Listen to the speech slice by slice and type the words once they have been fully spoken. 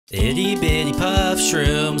Itty bitty puff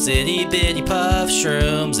shrooms, itty bitty puff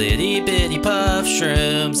shrooms, itty bitty puff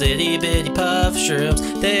shrooms, itty bitty puff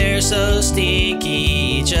shrooms. They're so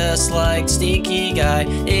stinky, just like stinky guy.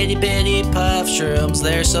 Itty bitty puff shrooms,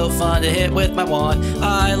 they're so fun to hit with my wand.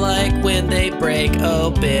 I like when they break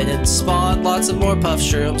open and spawn lots of more puff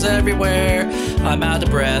shrooms everywhere. I'm out of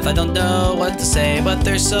breath, I don't know what to say, but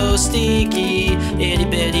they're so stinky. Itty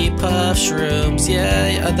bitty puff shrooms,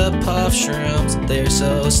 yeah, the puff shrooms, they're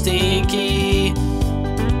so stinky.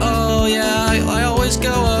 Oh yeah, I always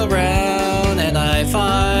go around and I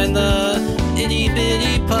find the itty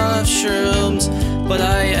bitty puff shrooms, but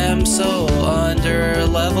I am so under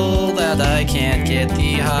level that I can't get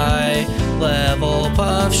the high level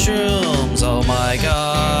puff shrooms. Oh my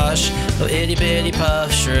gosh, oh itty bitty puff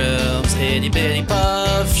shrooms, itty bitty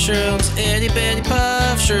puff shrooms, itty bitty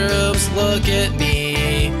puff shrooms. Look at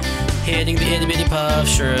me hitting the itty bitty puff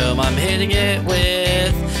shroom. I'm hitting it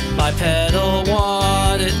with my pedal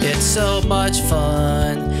wand. It's so much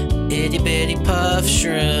fun. Itty bitty puff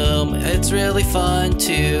shroom. It's really fun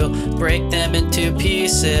to break them into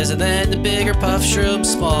pieces, and then the bigger puff shroom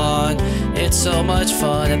spawn. It's so much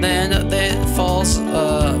fun, and then it falls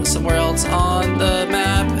somewhere else on the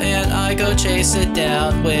map, and I go chase it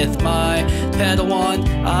down with my pedal wand.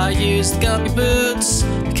 I used gummy boots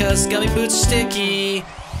because gummy boots are sticky.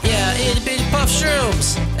 Yeah, itty bitty puff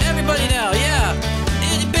shrooms. Everybody now, yeah.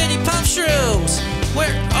 Itty bitty puff shrooms. Where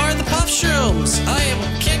are the puff shrooms?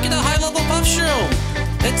 Can't get a high level puff shroom.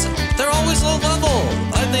 They're always low level.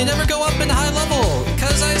 They never go up in high level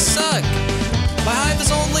because I suck. My hive is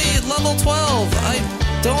only level 12. I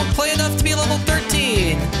don't play enough to be level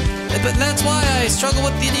 13. But that's why I struggle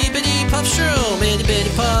with the itty bitty puff shroom. Itty bitty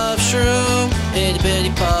puff shroom. Itty bitty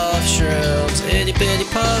puff shrooms. Itty bitty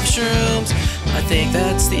puff shrooms. I think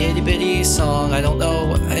that's the itty bitty song. I don't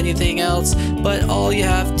know anything else, but all you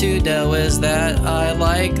have to know is that I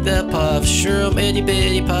like the puff shroom. Itty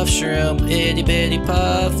bitty puff shroom. Itty bitty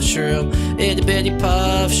puff shroom. Itty bitty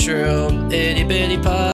puff shroom. Itty bitty puff